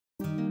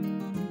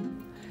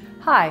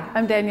Hi,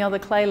 I'm Danielle the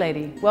Clay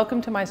Lady.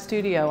 Welcome to my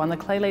studio on the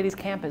Clay Ladies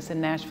campus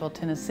in Nashville,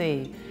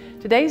 Tennessee.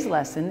 Today's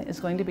lesson is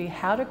going to be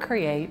how to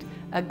create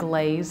a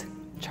glaze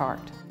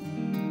chart.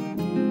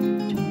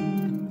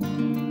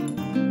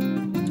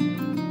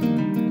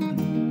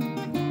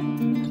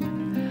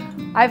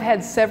 I've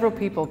had several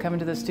people come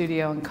into the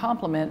studio and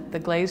compliment the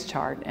glaze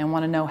chart and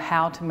want to know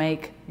how to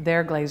make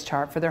their glaze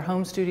chart for their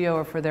home studio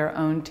or for their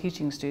own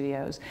teaching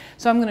studios.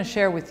 So I'm going to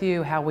share with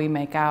you how we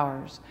make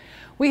ours.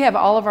 We have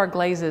all of our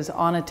glazes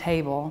on a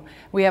table.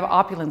 We have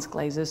Opulence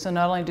Glazes, so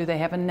not only do they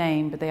have a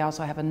name, but they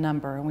also have a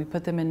number, and we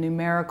put them in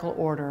numerical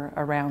order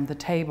around the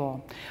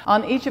table.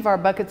 On each of our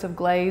buckets of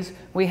glaze,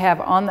 we have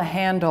on the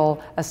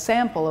handle a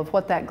sample of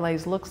what that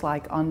glaze looks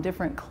like on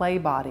different clay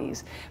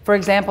bodies. For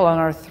example, on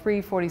our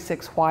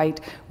 346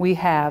 white, we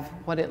have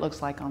what it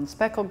looks like on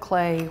speckled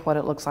clay, what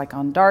it looks like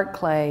on dark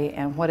clay,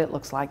 and what it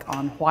looks like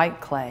on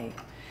white clay.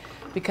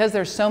 Because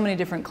there's so many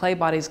different clay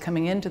bodies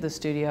coming into the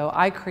studio,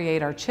 I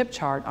create our chip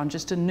chart on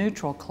just a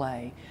neutral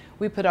clay.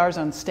 We put ours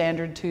on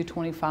standard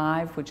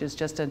 225, which is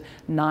just a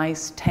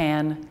nice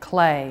tan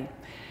clay.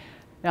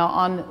 Now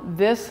on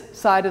this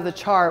side of the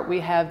chart,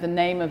 we have the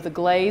name of the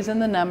glaze and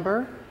the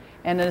number,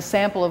 and a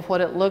sample of what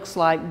it looks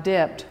like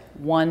dipped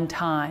one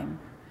time.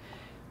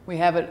 We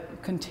have it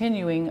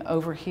continuing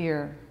over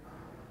here.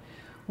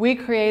 We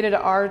created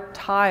our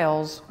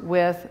tiles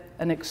with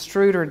an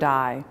extruder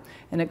die.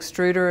 An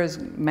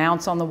extruder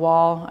mounts on the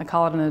wall. I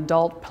call it an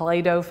adult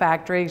Play-Doh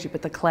factory. You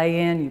put the clay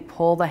in, you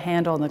pull the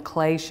handle, and the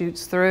clay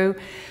shoots through.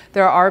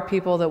 There are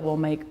people that will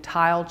make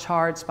tile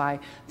charts by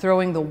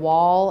throwing the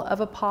wall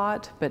of a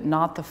pot, but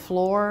not the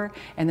floor,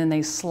 and then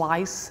they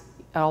slice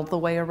all the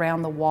way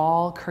around the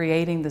wall,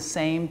 creating the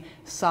same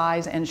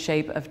size and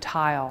shape of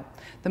tile.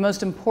 The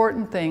most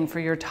important thing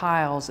for your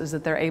tiles is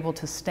that they're able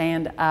to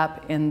stand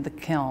up in the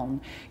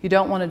kiln. You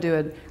don't want to do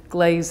a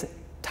glaze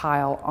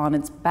tile on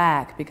its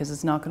back because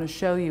it's not going to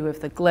show you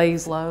if the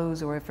glaze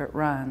flows or if it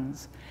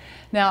runs.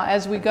 Now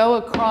as we go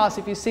across,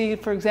 if you see,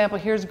 for example,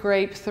 here's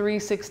grape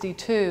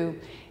 362,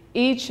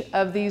 each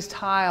of these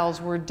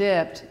tiles were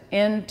dipped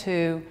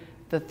into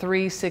the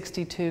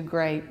 362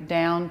 grape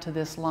down to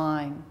this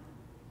line.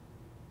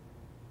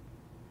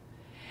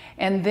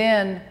 And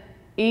then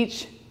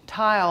each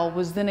tile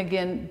was then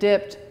again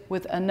dipped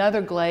with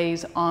another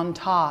glaze on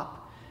top.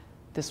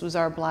 This was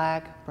our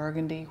black,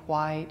 burgundy,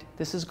 white.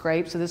 This is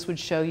grape, so this would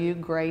show you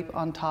grape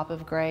on top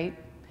of grape.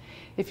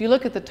 If you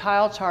look at the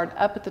tile chart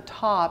up at the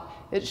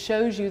top, it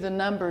shows you the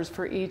numbers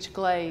for each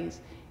glaze,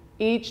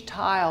 each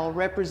tile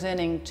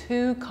representing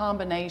two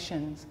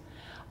combinations.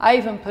 I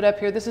even put up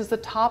here, this is the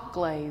top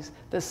glaze,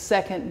 the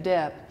second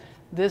dip.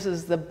 This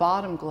is the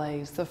bottom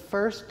glaze, the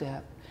first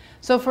dip.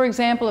 So for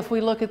example, if we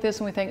look at this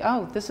and we think,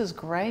 oh, this is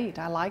great,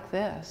 I like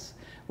this.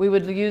 We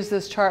would use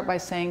this chart by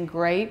saying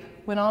grape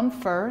went on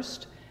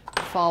first,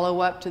 follow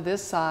up to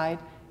this side,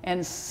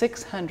 and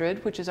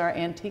 600, which is our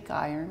antique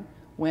iron,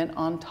 went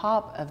on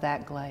top of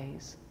that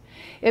glaze.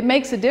 It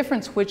makes a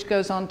difference which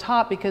goes on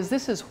top because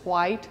this is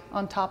white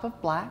on top of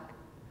black,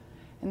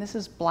 and this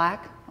is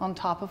black on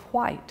top of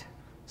white.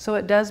 So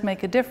it does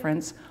make a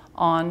difference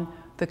on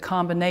the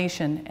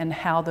combination and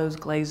how those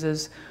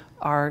glazes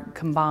are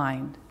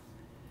combined.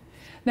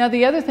 Now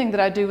the other thing that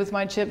I do with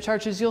my chip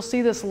charts is you'll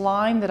see this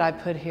line that I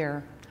put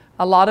here.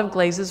 A lot of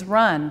glazes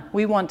run.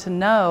 We want to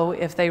know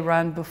if they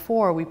run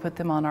before we put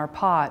them on our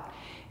pot.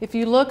 If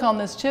you look on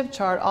this chip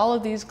chart, all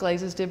of these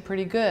glazes did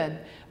pretty good.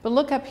 But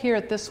look up here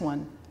at this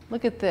one.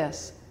 Look at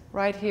this,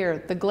 right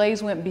here. The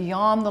glaze went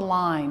beyond the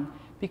line.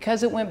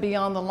 Because it went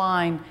beyond the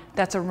line,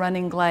 that's a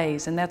running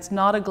glaze, and that's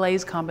not a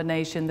glaze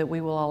combination that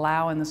we will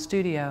allow in the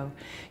studio.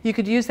 You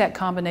could use that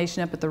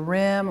combination up at the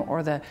rim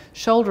or the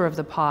shoulder of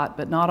the pot,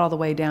 but not all the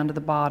way down to the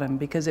bottom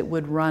because it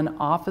would run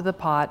off of the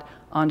pot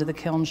onto the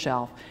kiln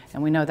shelf,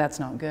 and we know that's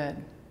not good.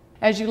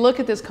 As you look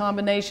at this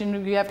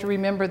combination, you have to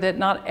remember that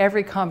not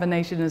every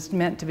combination is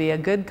meant to be a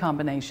good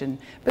combination,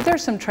 but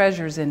there's some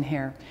treasures in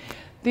here.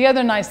 The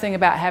other nice thing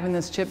about having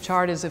this chip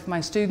chart is if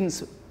my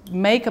students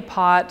make a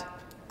pot,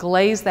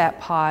 glaze that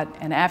pot,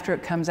 and after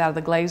it comes out of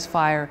the glaze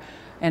fire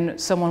and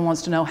someone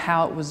wants to know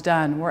how it was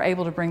done, we're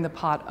able to bring the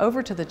pot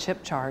over to the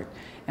chip chart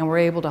and we're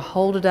able to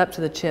hold it up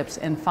to the chips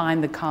and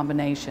find the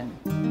combination.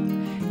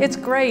 It's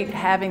great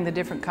having the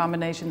different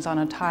combinations on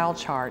a tile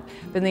chart,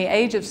 but in the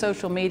age of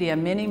social media,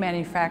 many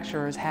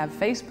manufacturers have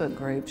Facebook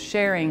groups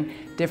sharing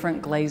different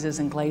glazes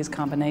and glaze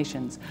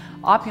combinations.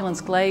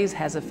 Opulence Glaze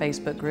has a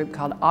Facebook group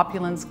called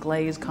Opulence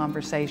Glaze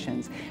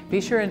Conversations.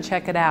 Be sure and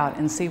check it out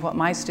and see what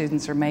my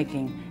students are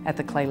making at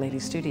the Clay Lady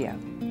Studio.